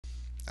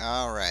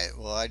All right.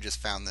 Well, I just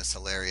found this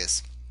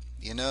hilarious.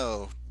 You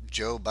know,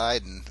 Joe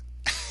Biden,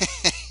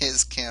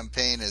 his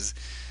campaign is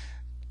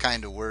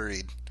kind of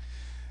worried.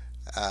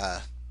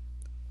 Uh,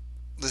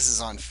 this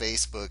is on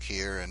Facebook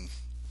here, and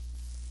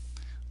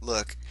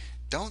look,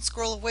 don't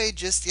scroll away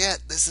just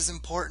yet. This is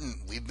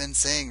important. We've been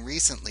saying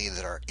recently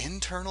that our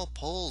internal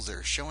polls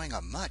are showing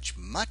a much,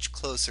 much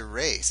closer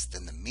race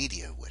than the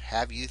media would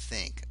have you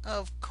think.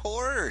 Of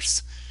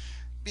course,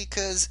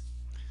 because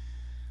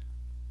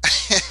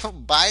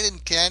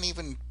Biden can't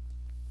even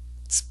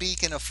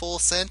speak in a full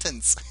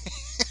sentence.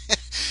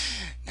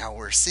 Now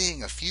we're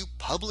seeing a few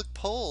public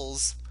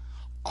polls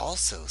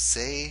also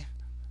say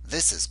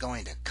this is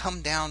going to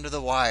come down to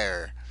the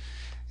wire.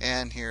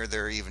 And here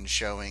they're even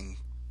showing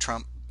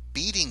Trump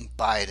beating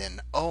Biden.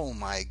 Oh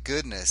my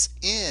goodness,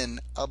 in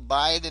a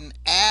Biden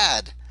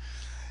ad.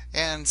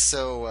 And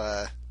so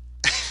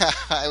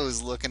I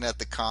was looking at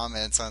the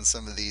comments on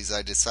some of these.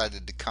 I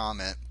decided to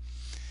comment.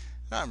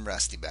 I'm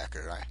Rusty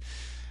Becker.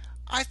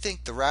 I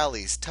think the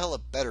rallies tell a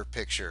better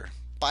picture.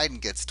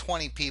 Biden gets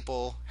 20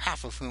 people,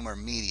 half of whom are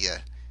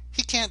media.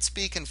 He can't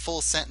speak in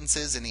full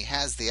sentences and he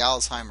has the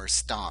Alzheimer's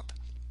stomp.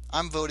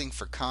 I'm voting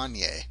for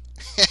Kanye.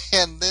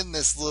 And then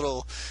this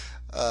little,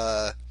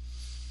 what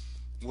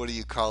do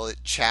you call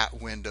it, chat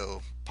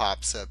window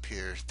pops up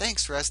here.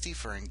 Thanks, Rusty,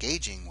 for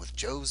engaging with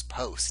Joe's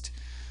post.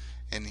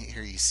 And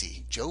here you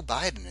see, Joe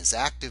Biden is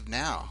active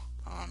now.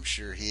 Oh, I'm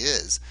sure he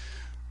is.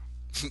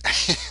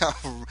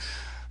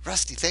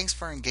 Rusty, thanks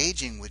for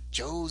engaging with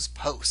Joe's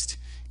post.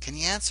 Can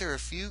you answer a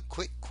few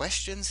quick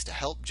questions to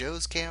help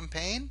Joe's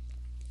campaign?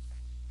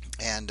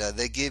 And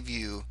they give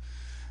you,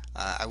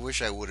 I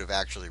wish I would have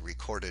actually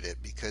recorded it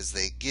because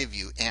they give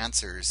you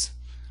answers.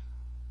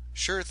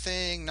 Sure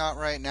thing, not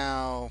right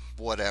now,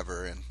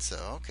 whatever. And so,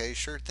 okay,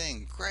 sure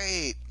thing,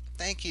 great,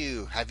 thank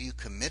you. Have you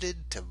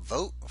committed to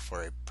vote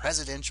for a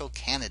presidential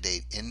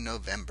candidate in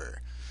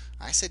November?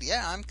 I said,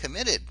 yeah, I'm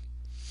committed.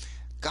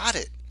 Got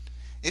it.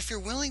 If you're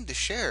willing to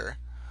share,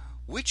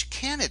 which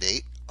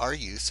candidate are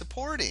you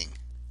supporting?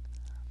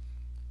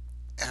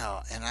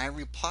 Oh, and I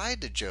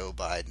replied to Joe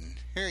Biden,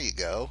 here you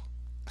go.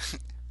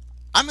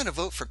 I'm going to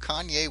vote for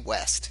Kanye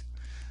West.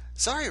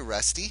 Sorry,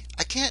 Rusty,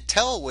 I can't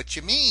tell what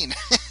you mean.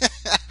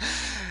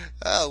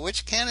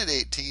 Which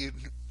candidate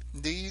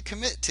do you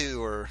commit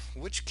to, or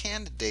which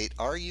candidate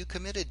are you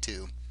committed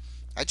to?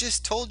 I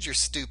just told your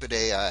stupid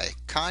AI,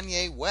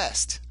 Kanye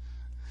West.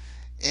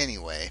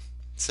 Anyway,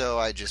 so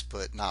I just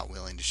put not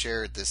willing to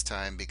share it this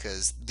time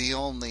because the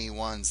only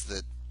ones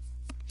that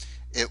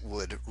it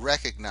would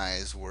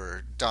recognize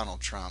were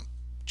Donald Trump,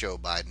 Joe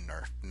Biden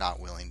are not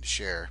willing to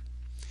share.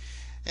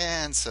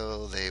 And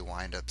so they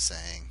wind up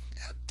saying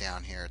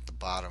down here at the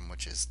bottom,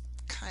 which is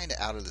kind of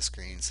out of the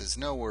screen, says,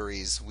 no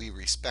worries, we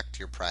respect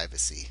your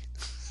privacy.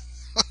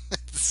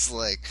 It's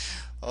like,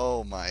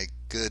 oh my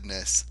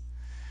goodness.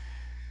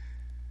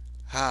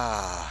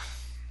 Ah.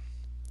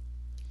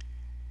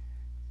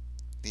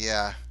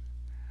 Yeah,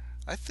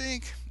 I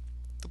think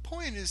the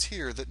point is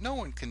here that no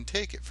one can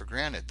take it for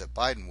granted that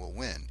Biden will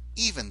win,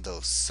 even though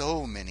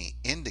so many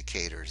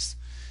indicators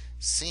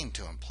seem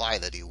to imply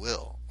that he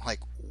will. Like,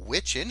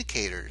 which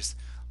indicators?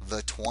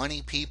 The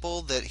 20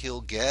 people that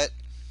he'll get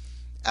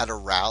at a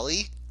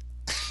rally,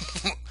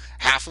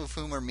 half of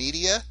whom are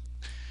media?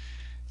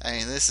 I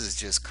mean, this is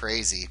just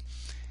crazy.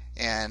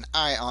 And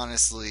I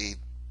honestly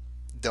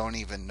don't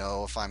even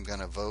know if I'm going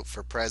to vote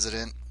for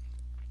president.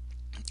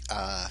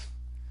 Uh,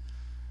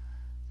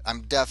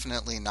 I'm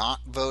definitely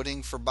not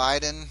voting for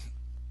Biden,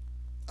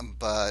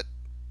 but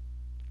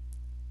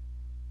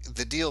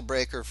the deal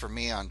breaker for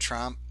me on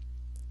Trump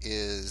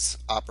is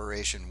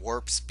Operation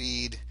Warp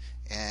Speed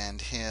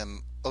and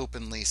him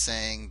openly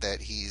saying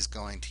that he's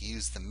going to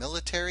use the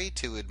military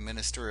to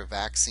administer a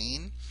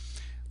vaccine,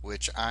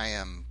 which I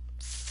am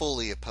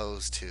fully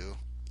opposed to.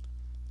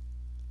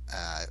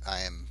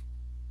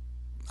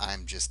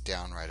 I'm just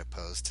downright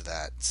opposed to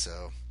that.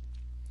 So,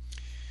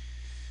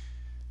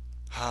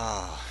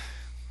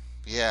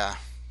 yeah,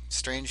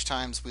 strange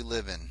times we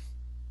live in.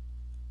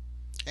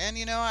 And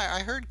you know,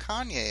 I heard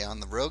Kanye on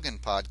the Rogan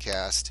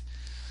podcast,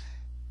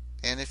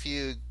 and if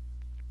you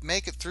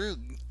make it through,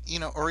 you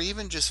know, or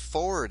even just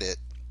forward it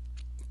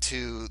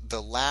to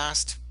the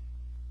last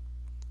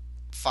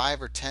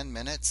 5 or 10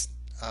 minutes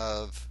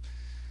of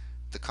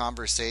the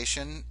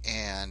conversation,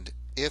 and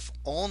if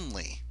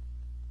only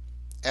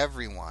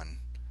everyone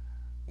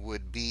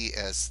would be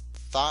as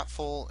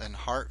thoughtful and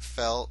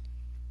heartfelt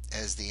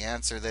as the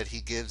answer that he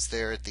gives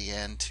there at the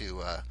end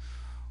to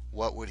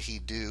what would he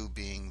do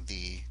being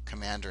the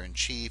commander in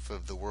chief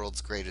of the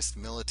world's greatest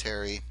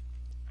military,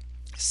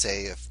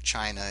 say if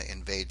China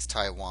invades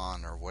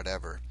Taiwan or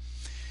whatever.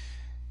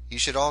 You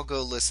should all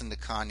go listen to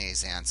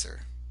Kanye's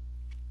answer.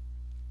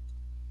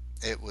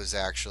 It was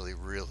actually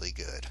really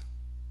good.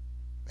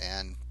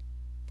 And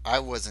I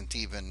wasn't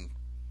even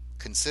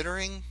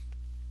considering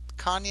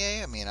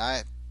Kanye. I mean,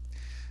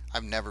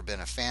 I've never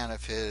been a fan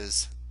of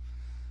his.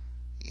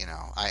 You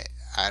know,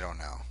 I don't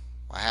know.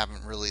 I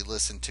haven't really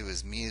listened to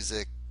his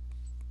music.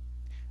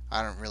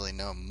 I don't really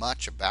know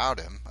much about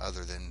him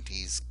other than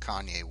he's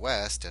Kanye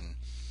West, and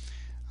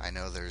I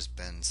know there's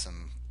been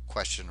some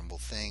questionable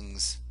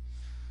things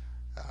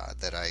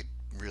that I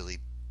really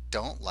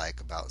don't like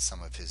about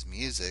some of his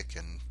music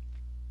and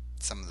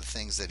some of the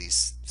things that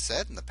he's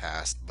said in the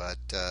past, but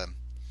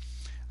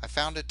I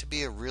found it to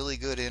be a really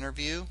good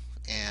interview,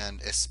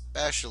 and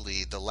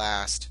especially the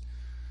last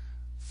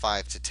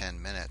 5 to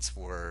 10 minutes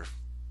were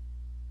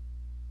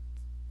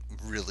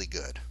really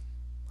good.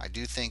 I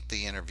do think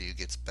the interview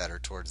gets better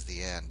towards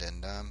the end,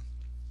 and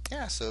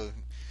yeah, so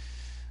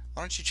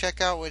why don't you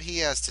check out what he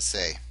has to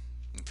say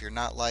if you're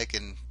not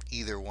liking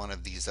either one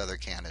of these other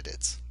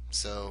candidates.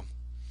 So,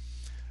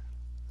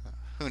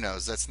 who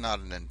knows? That's not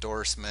an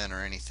endorsement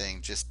or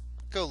anything. Just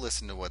go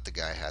listen to what the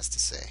guy has to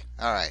say.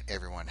 All right,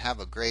 everyone, have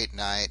a great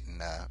night,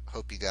 and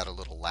hope you got a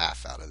little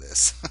laugh out of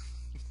this.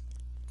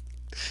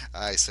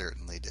 I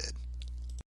certainly did.